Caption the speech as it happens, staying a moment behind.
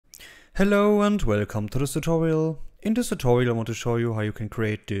Hello and welcome to this tutorial. In this tutorial I want to show you how you can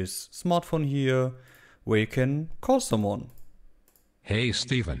create this smartphone here where you can call someone. Hey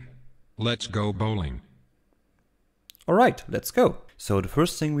Steven, let's go bowling. Alright, let's go. So the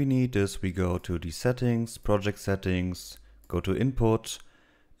first thing we need is we go to the settings, project settings, go to input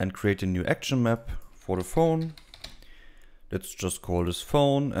and create a new action map for the phone. Let's just call this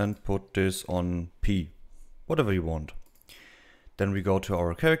phone and put this on P, whatever you want. Then we go to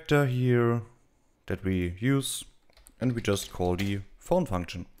our character here that we use and we just call the phone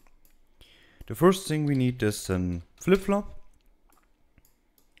function. The first thing we need is an flip-flop.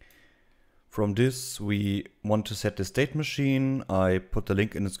 From this we want to set the state machine. I put the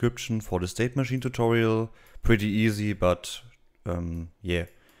link in the description for the state machine tutorial. Pretty easy, but yeah.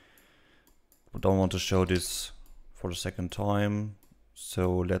 I don't want to show this for the second time.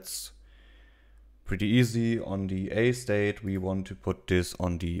 So let's pretty easy. On the A state we want to put this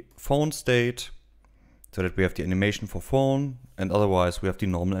on the phone state so that we have the animation for phone, and otherwise we have the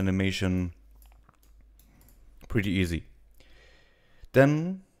normal animation. Pretty easy.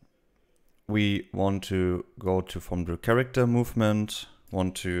 Then we want to go to from the character movement,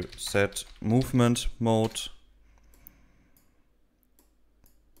 want to set movement mode,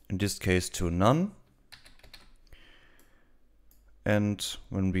 in this case to none. And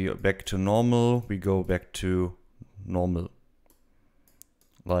when we are back to normal, we go back to normal,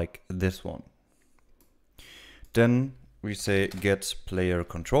 like this one. Then we say get player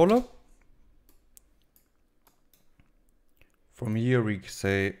controller. From here we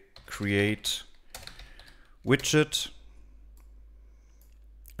say create widget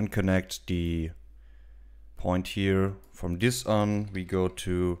and connect the point here. From this on we go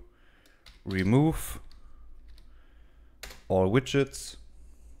to remove all widgets,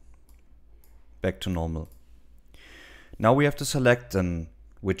 back to normal. Now we have to select an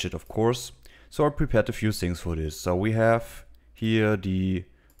widget, of course. So I prepared a few things for this. So we have here the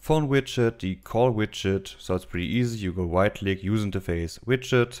phone widget, the call widget. So it's pretty easy. You go right click, use interface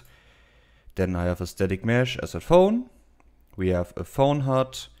widget. Then I have a static mesh as a phone. We have a phone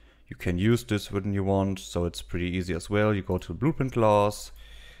HUD. You can use this when you want. So it's pretty easy as well. You go to Blueprint class,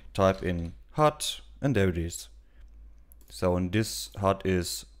 type in HUD, and there it is. So in this HUD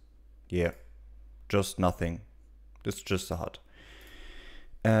is, yeah, just nothing. This is just a HUD.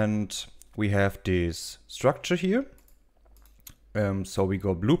 And we have this structure here. So we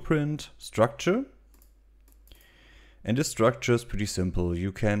go blueprint structure. And this structure is pretty simple.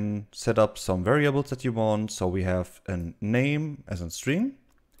 You can set up some variables that you want. So we have a name as a string.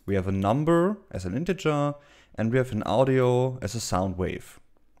 We have a number as an integer. And we have an audio as a sound wave.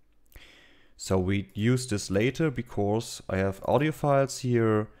 So we use this later because I have audio files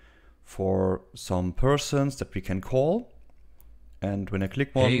here for some persons that we can call. And when I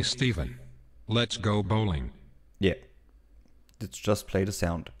click one... Hey Steven, let's go bowling. Yeah, let's just play the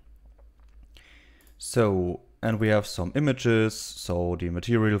sound. So, and we have some images, so the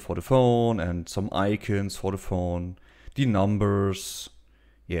material for the phone and some icons for the phone, the numbers.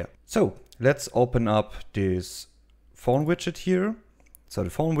 Yeah, so let's open up this phone widget here. So the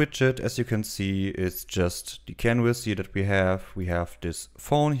phone widget, as you can see, is just the canvas here that we have. We have this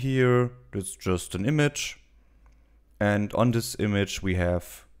phone here, it's just an image. And on this image we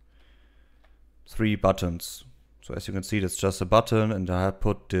have 3 buttons. So as you can see, that's just a button, and I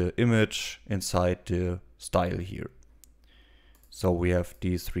put the image inside the style here. So we have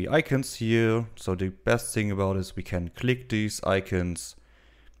these 3 icons here. So the best thing about it is we can click these icons.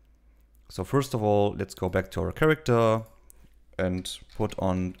 So first of all, let's go back to our character and put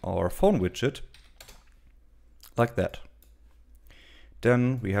on our phone widget like that.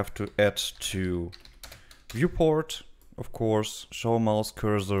 Then we have to add to viewport, of course, show mouse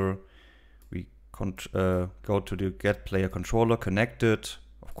cursor. We go to the get player controller connected.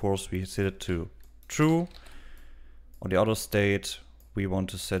 Of course, we set it to true. On the other state, we want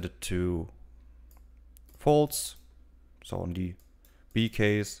to set it to false. So on the B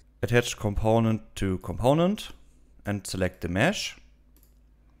case, attach component to component and select the mesh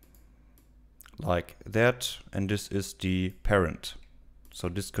like that, and this is the parent. So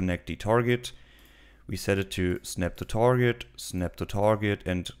disconnect the target. We set it to snap to target,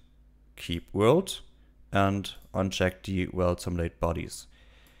 and keep world, and uncheck the world simulate bodies.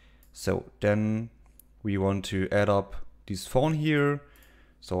 So then we want to add up this phone here.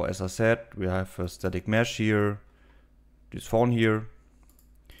 So as I said, we have a static mesh here, this phone here.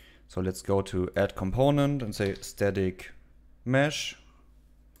 So let's go to add component and say static mesh,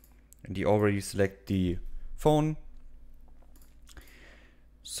 and you already select the phone.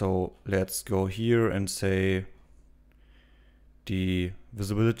 So let's go here and say the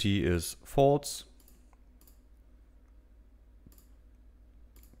visibility is false.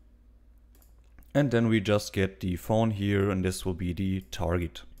 And then we just get the phone here, and this will be the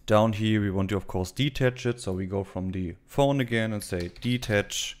target. Down here we want to of course detach it, so we go from the phone again and say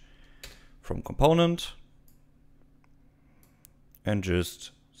detach from component and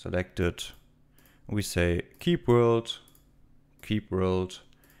just select it. We say keep world,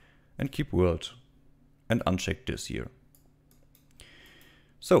 and keep world, and uncheck this here.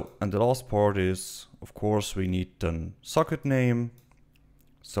 So, and the last part is, of course, we need the socket name.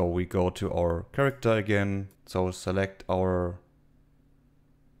 So we go to our character again. So select our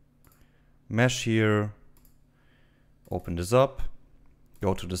mesh here, open this up,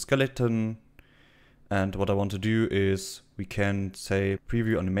 go to the skeleton. And what I want to do is we can say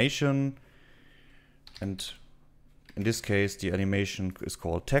preview animation. And in this case, the animation is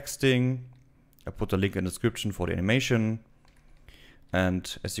called texting. I put a link in the description for the animation.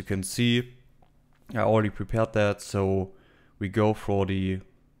 And as you can see, I already prepared that. So we go for the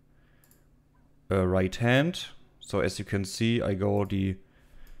right hand. So as you can see, I go the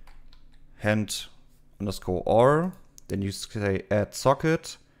hand underscore R. Then you say add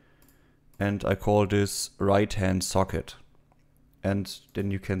socket. And I call this right hand socket. And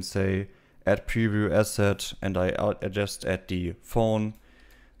then you can say add preview asset, and I just add the phone,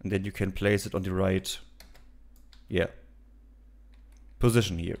 and then you can place it on the right,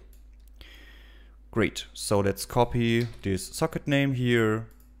 position here. Great, so let's copy this socket name here,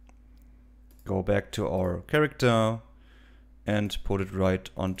 go back to our character, and put it right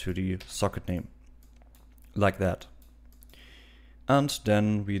onto the socket name, like that. And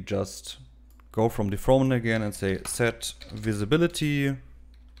then we just go from the phone again and say set visibility,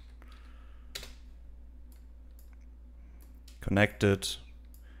 connected.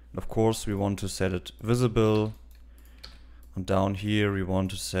 Of course, we want to set it visible. And down here, we want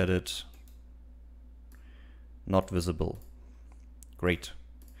to set it not visible. Great.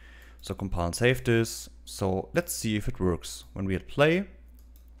 So compile and save this. So let's see if it works. When we hit play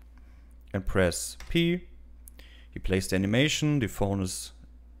and press P, he plays the animation, the phone is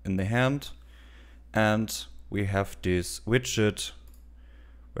in the hand, and we have this widget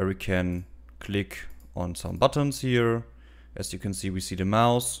where we can click on some buttons here. As you can see, we see the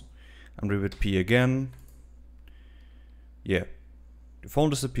mouse, and we hit P again. The phone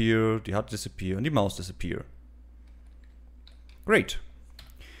disappear, the HUD disappear, and the mouse disappear. Great.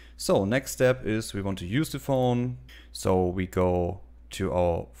 So next step is we want to use the phone. So we go to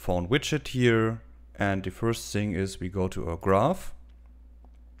our phone widget here, and the first thing is we go to our graph,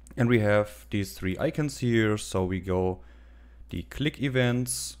 and we have these three icons here. So we go the click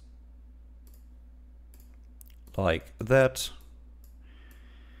events, like that.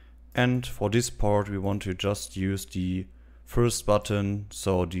 And for this part, we want to just use the first button,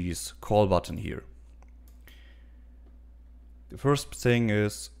 so this call button here. The first thing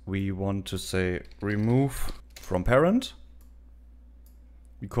is we want to say remove from parent,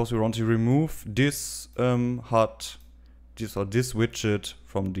 because we want to remove this HUD, this widget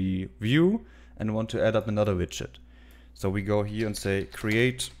from the view, and want to add up another widget. So we go here and say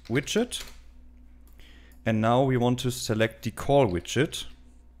create widget, and now we want to select the call widget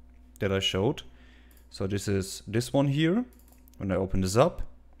that I showed. So this is this one here. When I open this up,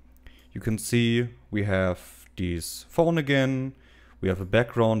 you can see we have this phone again, we have a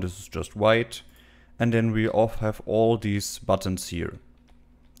background, this is just white, and then we have all these buttons here.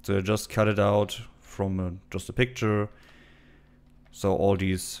 So I just cut it out from just a picture. So all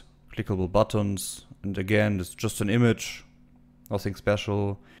these clickable buttons, and again, it's just an image, nothing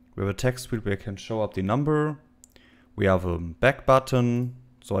special. We have a text field where I can show up the number. We have a back button,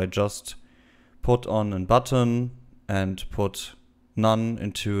 so I just put on a button and put none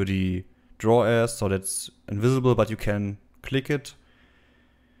into the draw as, so that's invisible, but you can click it.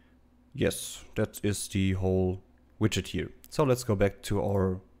 Yes, that is the whole widget here. So let's go back to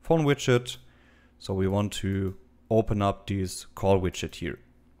our phone widget. So we want to open up this call widget here.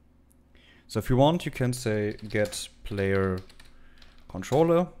 So if you want, you can say get player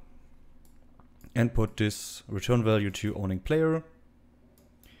controller and put this return value to owning player.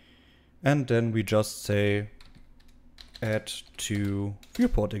 And then we just say add to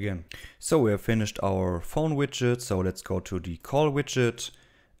viewport again. So we have finished our phone widget. So let's go to the call widget,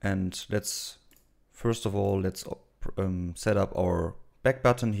 and let's first of all, let's set up our back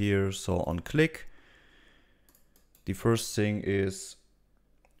button here. So on click, the first thing is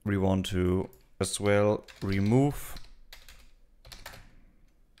we want to as well remove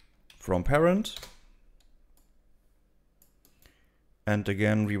from parent. And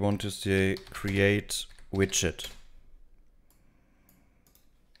again, we want to say create widget.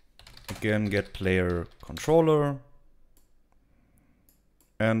 Again, get player controller.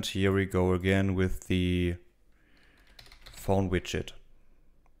 And here we go again with the phone widget.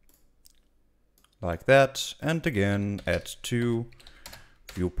 Like that. And again, add to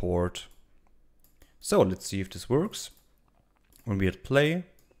viewport. So let's see if this works. When we hit play,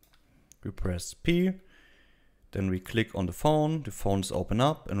 we press P. Then we click on the phones open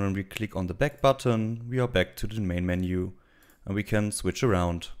up, and when we click on the back button, we are back to the main menu and we can switch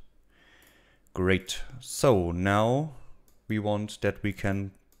around. Great. So now we want that we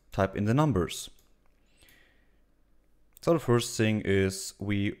can type in the numbers. So the first thing is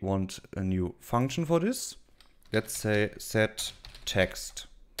we want a new function for this. Let's say set text.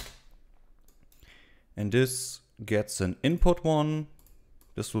 And this gets an input one.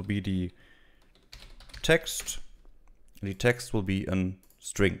 This will be the text. The text will be a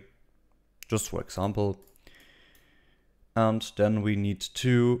string, just for example. And then we need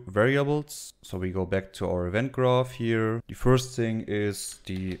two variables. So we go back to our event graph here. The first thing is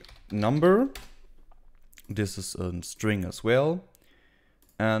the number. This is a string as well.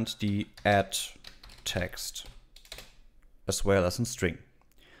 And the add text as well as a string.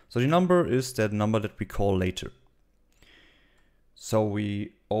 So the number is that number that we call later. So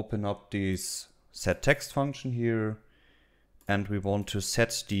we open up this set text function here, and we want to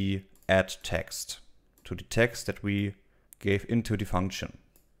set the add text to the text that we gave into the function.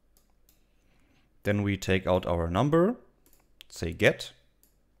 Then we take out our number, say get,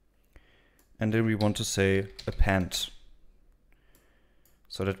 and then we want to say append,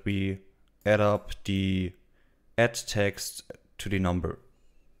 so that we add up the add text to the number.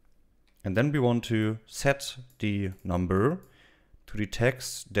 And then we want to set the number to the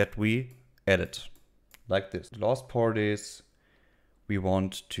text that we added, like this. The last part is we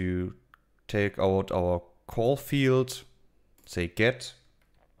want to take out our call field, say get,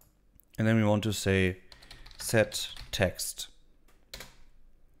 and then we want to say set text,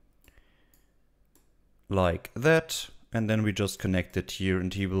 like that. And then we just connect it here,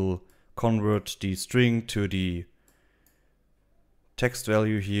 and he will convert the string to the text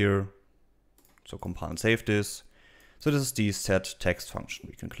value here. So compile and save this. So this is the set text function.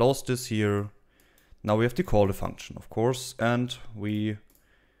 We can close this here. Now we have to call the function, of course, and we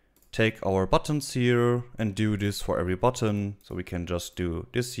take our buttons here and do this for every button. So we can just do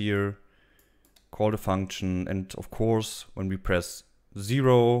this here, call the function, and of course, when we press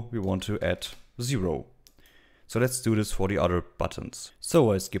 0, we want to add 0. So let's do this for the other buttons.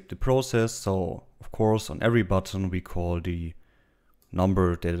 So I skipped the process. So of course, on every button, we call the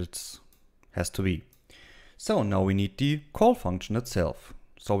number that it has to be. So now we need the call function itself.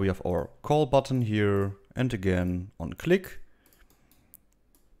 So we have our call button here, and again on click.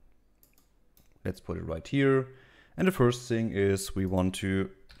 Let's put it right here. And the first thing is we want to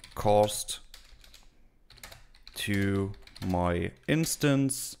cast to my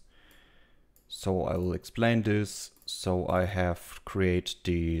instance. So I will explain this. So I have create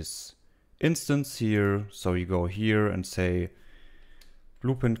this instance here. So you go here and say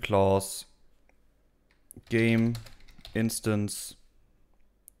Blueprint class game instance.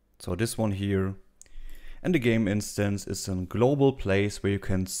 So this one here. And the game instance is a global place where you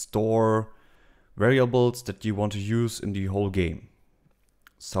can store variables that you want to use in the whole game.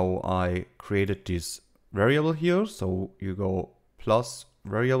 So I created this variable here. So you go plus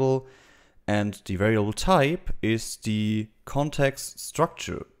variable, and the variable type is the context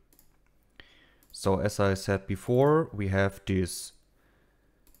structure. So as I said before, we have this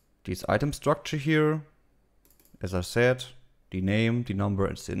item structure here. As I said, the name, the number,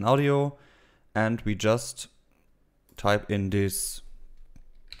 and the audio, and we just type in this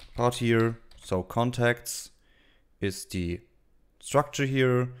part here. So contacts is the structure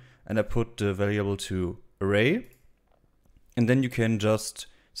here, and I put the variable to array, and then you can just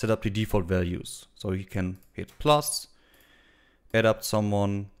set up the default values. So you can hit plus, add up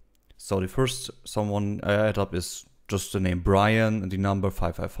someone. So the first someone I add up is just the name Brian and the number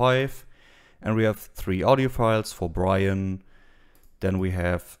 555. And we have 3 audio files for Brian. Then we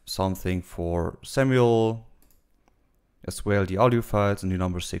have something for Samuel, as well the audio files and the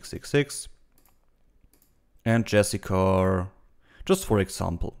number 666. And Jessica, just for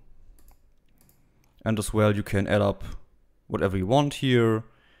example. And as well you can add up whatever you want here.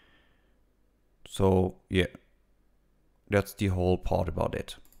 So yeah, that's the whole part about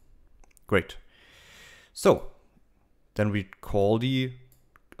it. Great. So then we call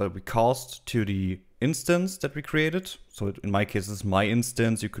we cast to the instance that we created. So in my case, this is my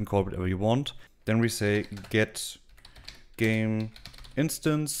instance. You can call it whatever you want. Then we say get game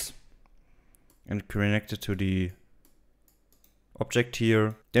instance and connect it to the object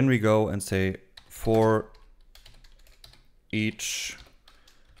here. Then we go and say for each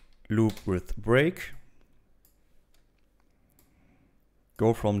loop with break.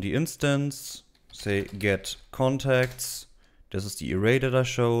 Go from the instance, say get contacts. This is the array that I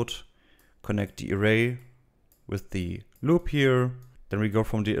showed. Connect the array with the loop here. Then we go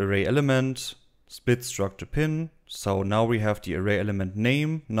from the array element, split structure pin. So now we have the array element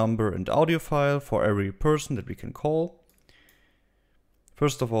name, number, and audio file for every person that we can call.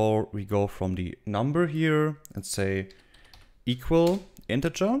 First of all, we go from the number here and say equal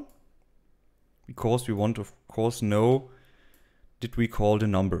integer, because we want to, of course, know did we call the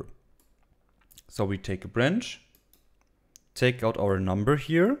number. So we take a branch, take out our number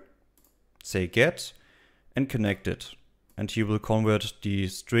here, say get, and connect it. And he will convert the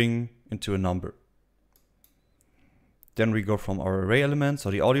string into a number. Then we go from our array elements,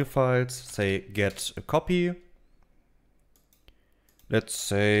 or the audio files, say get a copy. Let's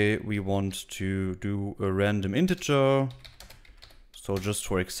say we want to do a random integer. So just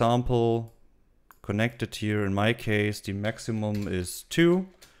for example, connected here, in my case, the maximum is 2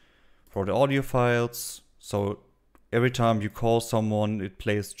 for the audio files. So every time you call someone, it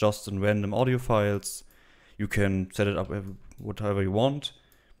plays just in random audio files. You can set it up whatever you want.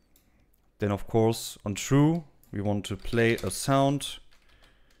 Then of course on true, we want to play a sound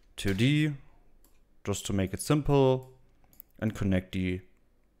 2D, just to make it simple, and connect the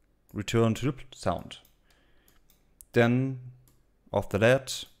return to the sound. Then after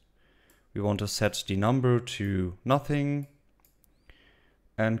that, we want to set the number to nothing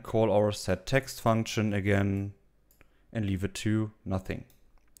and call our setText function again and leave it to nothing.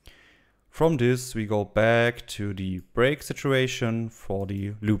 From this, we go back to the break situation for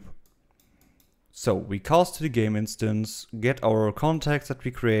the loop. So we cast to the game instance, get our contacts that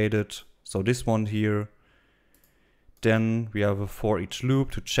we created, so this one here. Then we have a for each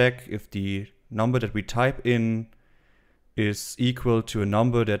loop to check if the number that we type in is equal to a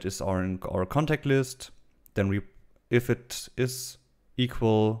number that is in our contact list. Then if it is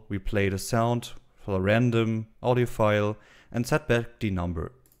equal, we play the sound for a random audio file and set back the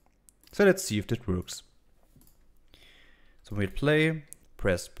number. So let's see if that works. So we play,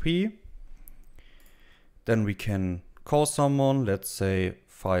 press P. Then we can call someone, let's say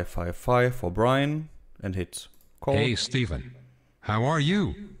 555 for Brian, and hit call. Hey Stephen, how are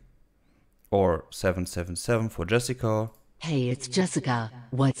you? Or 777 for Jessica. Hey, it's Jessica.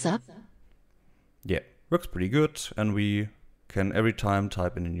 What's up? Yeah, works pretty good. And we can every time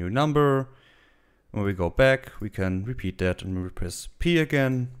type in a new number. When we go back, we can repeat that, and when we press P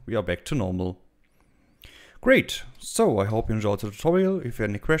again, we are back to normal. Great, so I hope you enjoyed the tutorial. If you have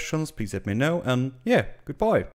any questions, please let me know, and yeah, goodbye.